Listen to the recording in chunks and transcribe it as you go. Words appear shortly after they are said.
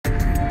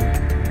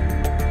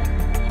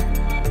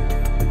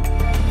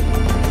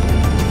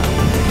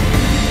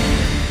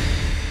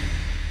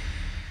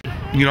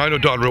You know, I know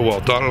Don real well.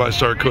 Don and I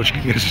started coaching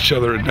against each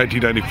other in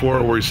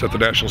 1994, where he set the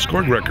national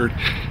scoring record,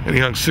 and he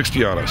hung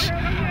 60 on us.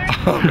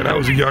 And I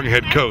was a young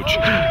head coach,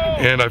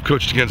 and I've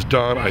coached against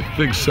Don, I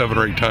think, 7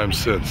 or 8 times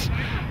since,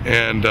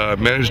 and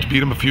managed to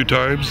beat him a few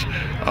times.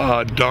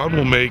 Don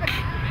will make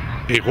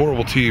a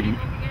horrible team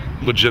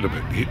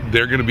legitimate.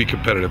 They're going to be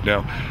competitive.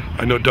 Now,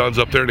 I know Don's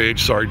up there in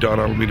age. Sorry,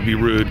 Don, I don't mean to be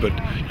rude, but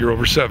you're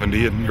over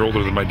 70 and you're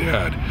older than my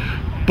dad.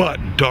 But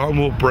Don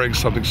will bring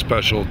something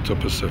special to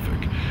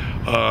Pacific.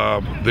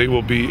 They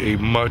will be a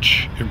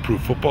much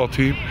improved football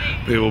team.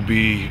 They will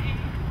be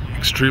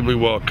extremely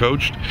well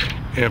coached,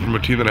 and from a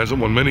team that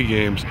hasn't won many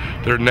games,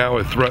 they're now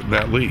a threat in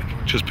that league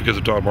just because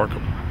of Don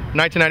Markham.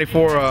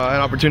 1994,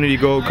 an opportunity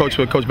to go coach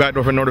with Coach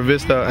Backdorf at Norte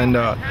Vista, and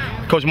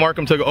Coach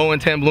Markham took an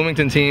 0-10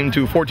 Bloomington team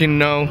to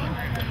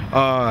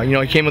 14-0. You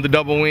know, he came with a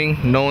double wing.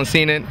 No one's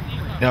seen it.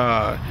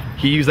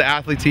 He used the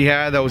athletes he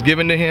had that was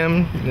given to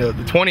him, you know,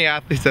 the 20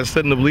 athletes that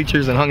stood in the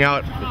bleachers and hung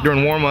out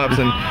during warm-ups,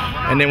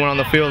 and they went on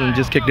the field and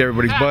just kicked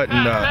everybody's butt.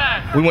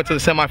 And we went to the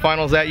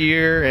semifinals that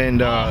year, and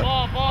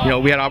you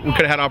know, we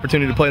could have had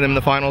opportunity to play them in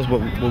the finals,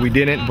 but we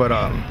didn't. But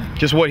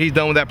just what he's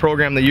done with that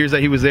program, the years that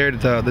he was there,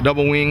 the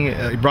double wing,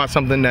 he brought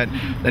something that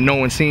no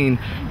one's seen.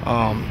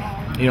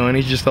 You know, and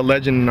he's just a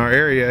legend in our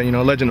area. You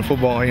know, a legend of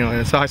football. You know,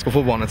 and it's high school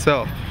football in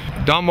itself.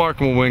 Don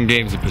Markham will win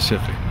games at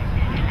Pacific.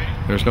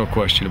 There's no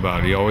question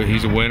about it.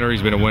 He's a winner.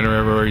 He's been a winner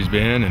everywhere he's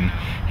been, and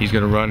he's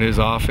going to run his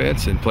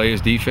offense and play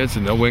his defense,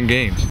 and they'll win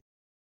games.